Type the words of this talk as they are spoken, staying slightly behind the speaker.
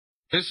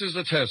This is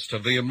a test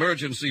of the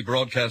emergency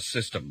broadcast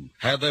system.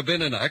 Had there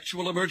been an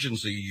actual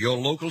emergency, your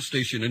local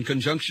station, in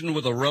conjunction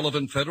with the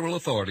relevant federal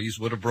authorities,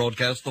 would have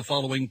broadcast the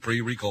following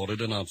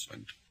pre-recorded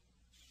announcement.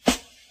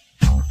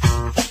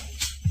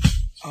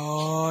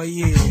 Oh,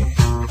 yeah.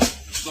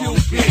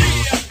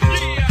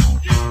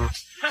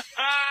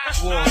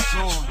 War's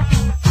on.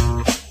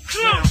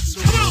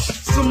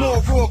 Some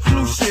more raw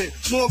clue shit,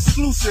 more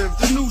exclusive,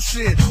 the new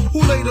shit. Who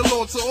laid the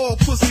law to all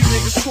pussy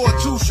niggas caught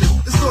douching?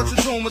 It's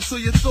torture drama till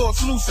your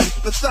thoughts loosen.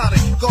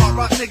 Methodic, guard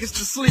rock niggas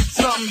to sleep,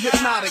 something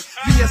hypnotic.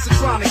 BS and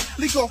chronic,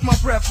 leak off my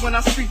breath when I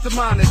speak to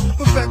minors.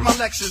 Perfect my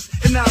lectures,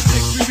 in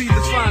 9-6 we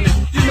redefine it.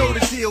 You know the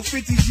deal,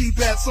 50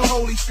 G-bats on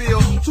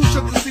Holyfield. Too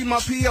shook to see my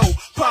P.O.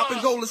 Pop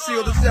and gold to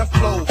seal the death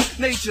blow.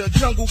 Nature,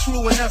 jungle,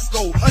 crew, and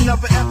Esco.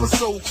 Another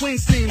episode,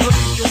 Queen's team, look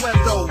at your wet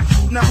though.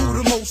 Now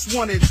who the most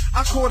wanted?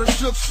 I caught a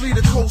juke, fleet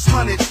of coast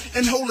hunted,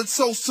 and hold it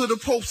toast to the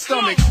Pope's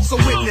stomach. So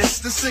witness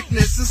the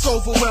sickness, it's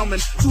overwhelming.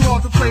 Too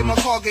hard to play my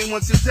card game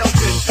once it's dealt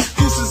in.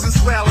 Deuces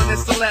is well, and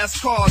it's the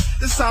last card.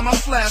 This time I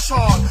flash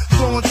hard,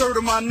 throwing dirt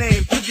on my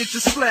name to get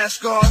your splash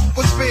guard.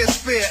 What's fair is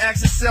fair,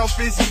 acts itself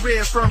busy,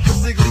 rare, firm,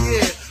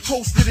 Consigliere.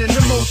 Posted in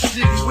the most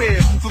jiggy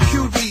wear. From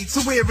QB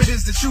to where it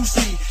is that you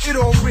see. It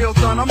all real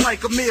done, I'm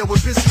like a meal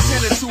with biscuits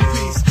and a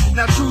two-piece.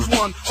 Now choose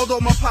one, although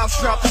my pops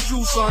dropped the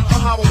juice on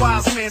how a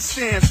wise man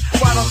stands.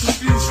 Why don't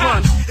confuse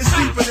run? It's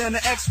deeper than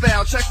the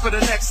X-File, check for the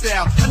next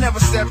style. I never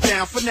step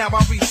down, for now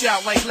I reach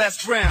out like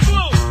Les Brown.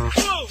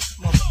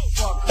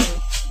 Motherfucker.